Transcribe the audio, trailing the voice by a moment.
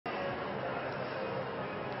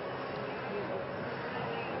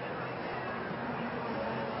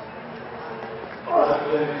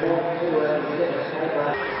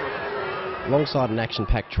Alongside an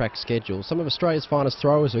action-packed track schedule, some of Australia's finest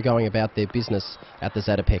throwers were going about their business at the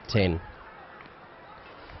Zatopek 10.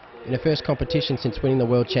 In her first competition since winning the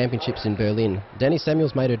World Championships in Berlin, Dani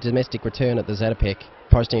Samuels made her domestic return at the Zatopek,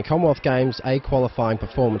 posting a Commonwealth Games A qualifying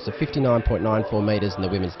performance of 59.94 metres in the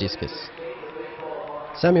women's discus.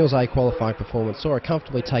 Samuels' A qualifying performance saw her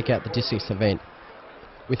comfortably take out the discus event,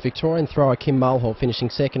 with Victorian thrower Kim Mulhall finishing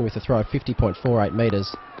second with a throw of 50.48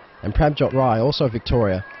 metres, and Prabjot Rai, also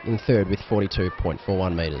Victoria, in third with 42.41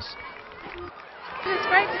 metres. It's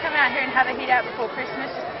great to come out here and have a hit out before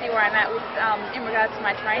Christmas just to see where I'm at with, in regards to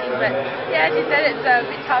my training. But yeah, as you said, it's a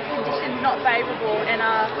bit tough, conditions not favourable, and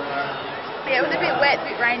yeah, it was a bit wet,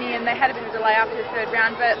 a bit rainy, and they had a bit of a delay after the third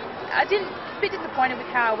round. But I didn't. A bit disappointed with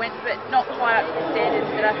how I went, but not quite up to the standards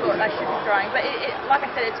that I thought I should be throwing. But like I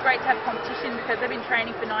said, it's great to have competition because I've been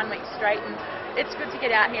training for 9 weeks straight, and it's good to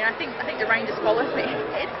get out here. And I think the rain just follows me.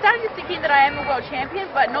 It's starting to sink in that I am a world champion,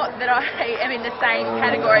 but not that I am in the same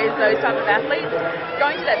category as those type of athletes.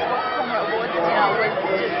 Going to that Sports Performer Awards dinner was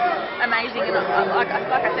just amazing, and like I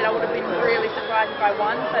said, I would have been really surprised if I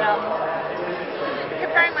won. But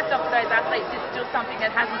comparing myself to those athletes is still something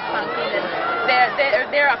that hasn't sunk in, and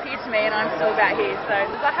they're up here to me, and I'm still back here. So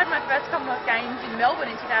I had my first Commonwealth Games in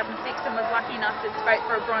Melbourne in 2006 and was lucky enough to vote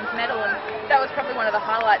for a bronze medal, and that was probably one of the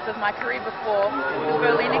highlights of my career before the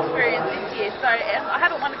Berlin experience this year. So I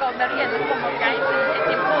haven't won a gold medal yet in the Commonwealth Games, and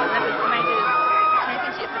it's important that it's a major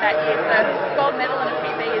championship for that year. So gold medal and a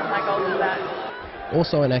PB is my goal for that.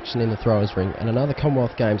 Also in action in the throwers ring, and another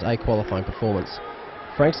Commonwealth Games A qualifying performance,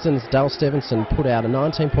 Frankston's Stevenson put out a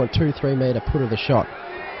 19.23 metre put of the shot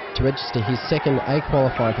to register his second A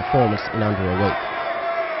qualifying performance in under a week.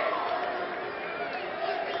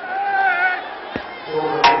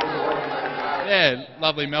 Yeah,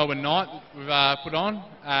 lovely Melbourne night we've put on.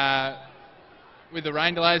 With the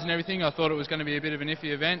rain delays and everything, I thought it was going to be a bit of an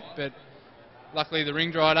iffy event, but luckily the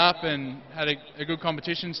ring dried up and had a good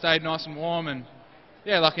competition, stayed nice and warm, and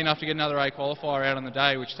yeah, lucky enough to get another A qualifier out on the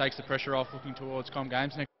day, which takes the pressure off looking towards Com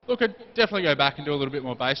Games next. Look, I'd definitely go back and do a little bit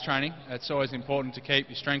more base training. It's always important to keep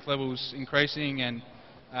your strength levels increasing and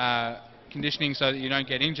conditioning so that you don't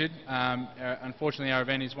get injured. Unfortunately, our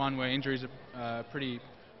event is one where injuries are pretty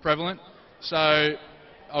prevalent. So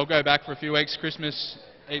I'll go back for a few weeks, Christmas,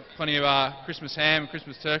 eat plenty of Christmas ham,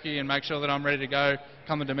 Christmas turkey, and make sure that I'm ready to go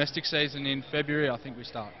come the domestic season in February. I think we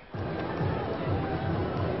start.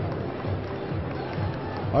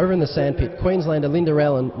 Over in the sandpit, Queenslander Linda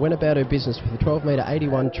Allen went about her business with a 12 metre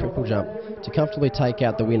 81 triple jump to comfortably take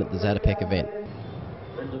out the win at the Zatopek event.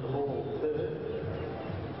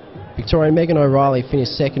 Victorian Megan O'Reilly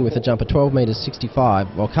finished second with a jump of 12 metres 65,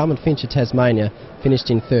 while Carmen Finch of Tasmania finished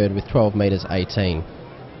in third with 12 metres 18.